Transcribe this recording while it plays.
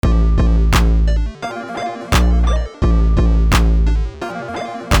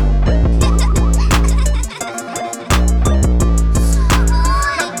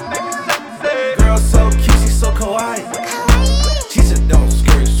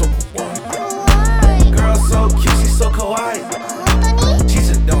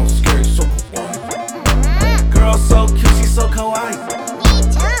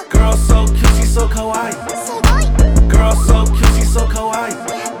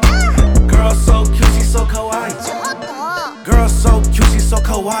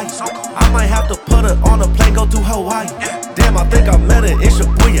kawaii. I might have to put her on a plane, go to Hawaii. Damn, I think I met her in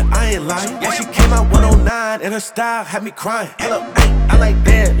Shibuya, I ain't lying. Yeah, she came out 109 and her style had me crying. Hello, hey, I like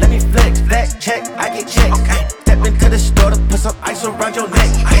that, let me flex. That check, I get checks. Step into the store to put some ice around your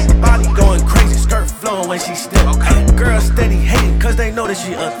neck. Body going crazy, skirt flowing when she step. Girls steady hating, cause they know that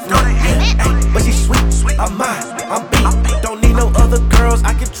she ugly. But she sweet, I'm mine, I'm beat. Don't need no other girls,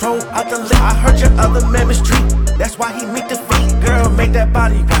 I control out the league. I heard your other man mistreat, that's why he meet the feet. Girl, make that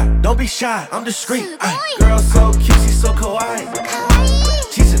body pop, don't be shy, I'm discreet. Girl so cute, she so kawaii.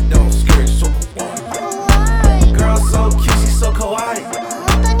 She said don't scare, so kawaii. Girl so cute, she so kawaii.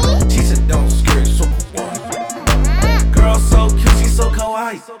 She said don't scare, so kawaii. Girl so cute, she so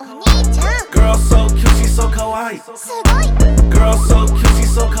kawaii. Girl so cute, she so kawaii. Girl so cute, she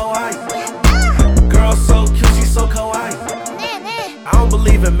so kawaii. Girl so cute, she so kawaii. I don't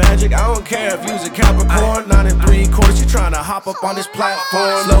believe in magic, I don't care if you's a Capricorn. 9 3/4, you tryna hop up on this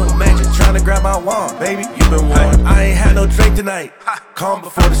platform. Slow magic, tryna grab my wand, baby, you been warned. I ain't had no drink tonight, calm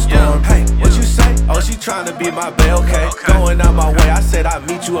before the storm. Hey, what you say? Oh, she tryna be my bae, okay. Going out my way, I said I'd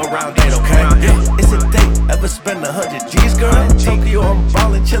meet you around 8, okay. Yeah, it's a date, ever spend 100 G's, girl? Tokyo, I'm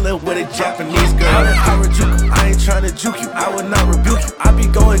ballin', chillin' with a Japanese girl. I ain't tryna juke you, I would not rebuke you. I be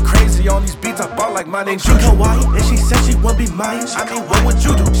going crazy on these beats, I ball like my name's Kawaii. And she said she won't be mine, I mean, what would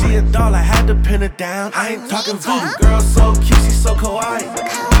you do? She a doll, I had to pin her down, I ain't talking voodoo. Girl so cute, she so kawaii.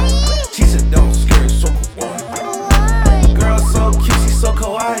 She said don't scare, so kawaii. Girl so cute, she so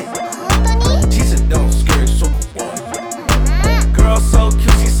kawaii. She said don't scare, so kawaii. Girl so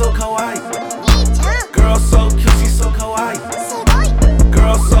cute, she so kawaii. Girl so cute, she so kawaii.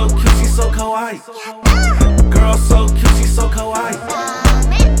 Girl so cute, she so kawaii.